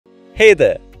Hey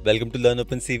there, welcome to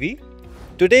LearnOpenCV.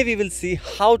 Today we will see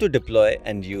how to deploy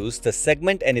and use the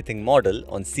Segment Anything model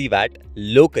on CVAT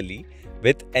locally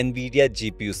with NVIDIA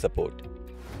GPU support.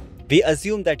 We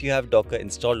assume that you have Docker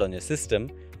installed on your system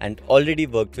and already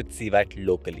worked with CVAT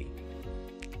locally.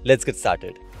 Let's get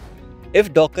started.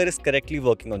 If Docker is correctly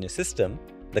working on your system,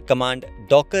 the command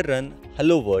docker run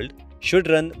hello world should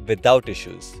run without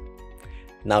issues.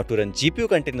 Now to run GPU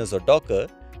containers or Docker,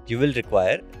 you will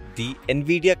require the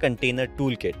NVIDIA Container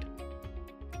Toolkit.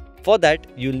 For that,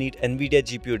 you'll need NVIDIA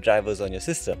GPU drivers on your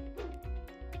system.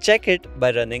 Check it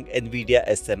by running NVIDIA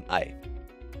SMI.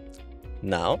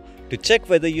 Now, to check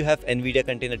whether you have NVIDIA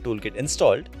Container Toolkit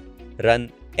installed, run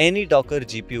any Docker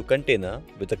GPU container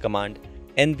with the command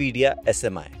NVIDIA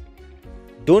SMI.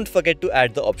 Don't forget to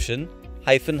add the option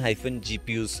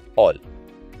 --GPUs all.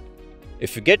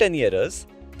 If you get any errors,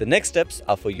 the next steps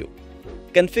are for you.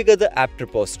 Configure the apt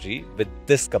repository with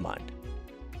this command.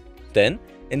 Then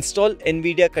install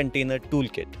NVIDIA Container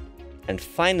Toolkit. And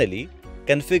finally,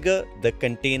 configure the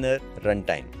container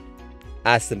runtime.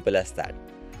 As simple as that.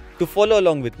 To follow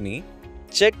along with me,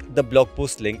 check the blog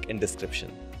post link in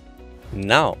description.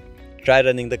 Now, try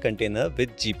running the container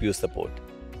with GPU support.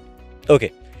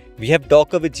 Okay, we have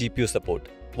Docker with GPU support.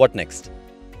 What next?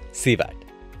 CVAT.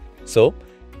 So,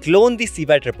 clone the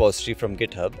CVAT repository from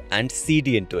GitHub and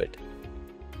CD into it.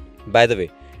 By the way,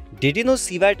 did you know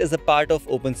CVAT is a part of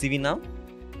OpenCV now?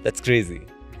 That's crazy.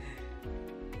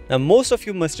 Now most of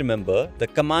you must remember the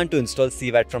command to install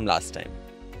CVAT from last time.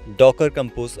 Docker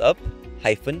compose up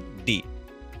 -d.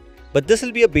 But this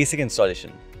will be a basic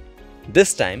installation.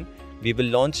 This time we will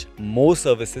launch more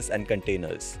services and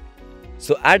containers.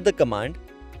 So add the command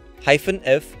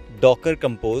 -f docker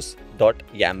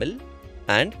compose.yaml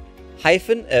and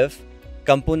 -f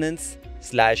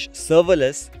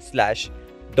components/serverless/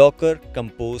 docker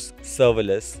compose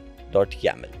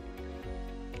serverless.yaml.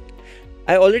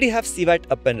 I already have CVAT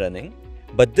up and running,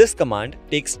 but this command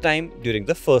takes time during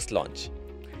the first launch.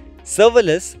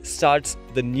 Serverless starts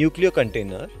the Nucleo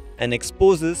container and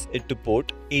exposes it to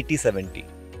port 8070.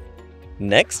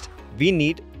 Next, we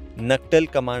need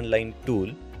Nuctel command line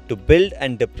tool to build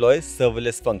and deploy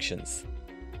serverless functions.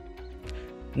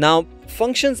 Now,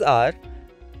 functions are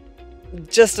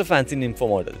just a fancy name for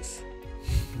models.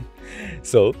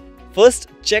 So, first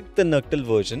check the Nuctel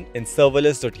version in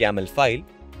serverless.yaml file.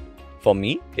 For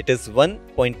me, it is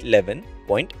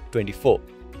 1.11.24.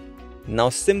 Now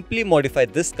simply modify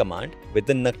this command with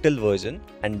the Nuctel version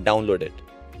and download it.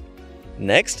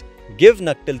 Next, give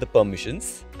Nuctel the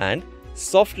permissions and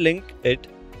soft link it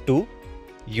to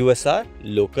USR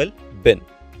local bin.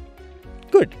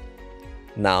 Good.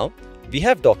 Now, we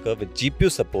have Docker with GPU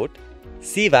support,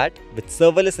 CVAT with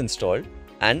serverless installed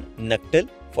and Nuctel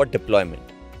for deployment.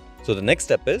 So the next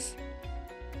step is,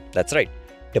 that's right,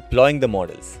 deploying the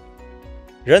models.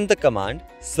 Run the command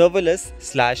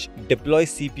serverless/deploy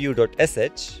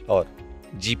cpu.sh or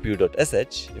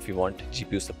gpu.sh if you want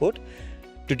GPU support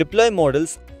to deploy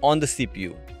models on the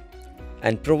CPU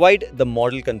and provide the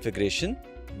model configuration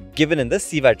given in the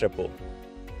CVAT repo.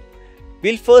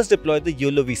 We'll first deploy the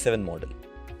YOLO v7 model.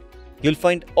 You'll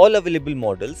find all available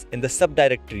models in the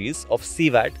subdirectories of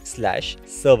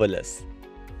CVAT/serverless.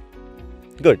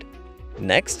 Good.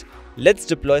 Next, let's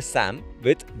deploy SAM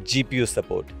with GPU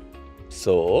support.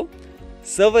 So,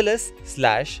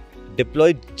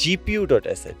 serverless/deploy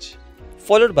gpu.sh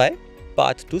followed by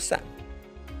path to SAM.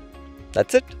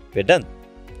 That's it. We're done.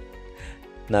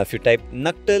 Now, if you type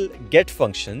nuctel get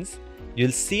functions,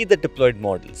 you'll see the deployed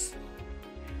models.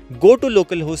 Go to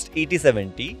localhost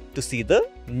 8070 to see the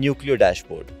Nucleo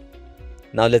dashboard.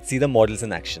 Now, let's see the models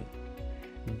in action.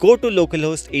 Go to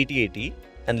localhost 8080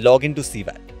 and log into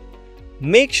CVAT.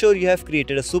 Make sure you have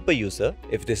created a super user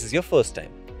if this is your first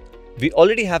time. We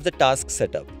already have the task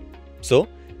set up. So,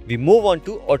 we move on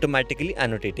to automatically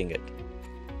annotating it.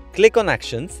 Click on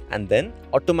Actions and then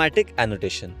Automatic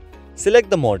Annotation. Select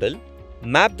the model,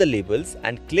 map the labels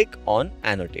and click on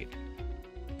Annotate.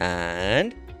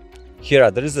 And here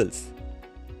are the results.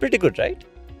 Pretty good, right?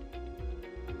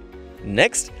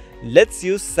 Next, let's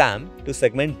use SAM to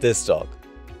segment this dog.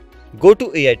 Go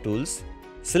to AI Tools,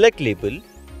 select Label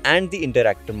and the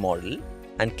Interactor model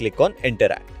and click on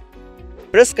Interact.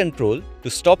 Press Ctrl to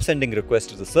stop sending requests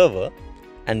to the server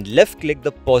and left click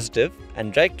the positive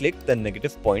and right click the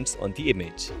negative points on the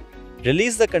image.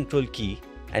 Release the Ctrl key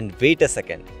and wait a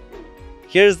second.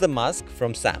 Here's the mask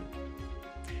from SAM.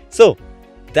 So,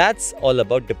 that's all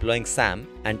about deploying SAM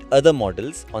and other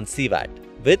models on CVAT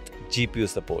with GPU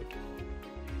support.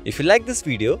 If you like this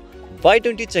video, why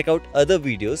don't you check out other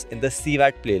videos in the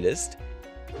CVAT playlist?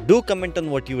 Do comment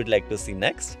on what you would like to see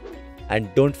next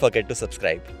and don't forget to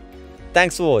subscribe.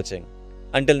 Thanks for watching.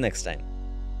 Until next time.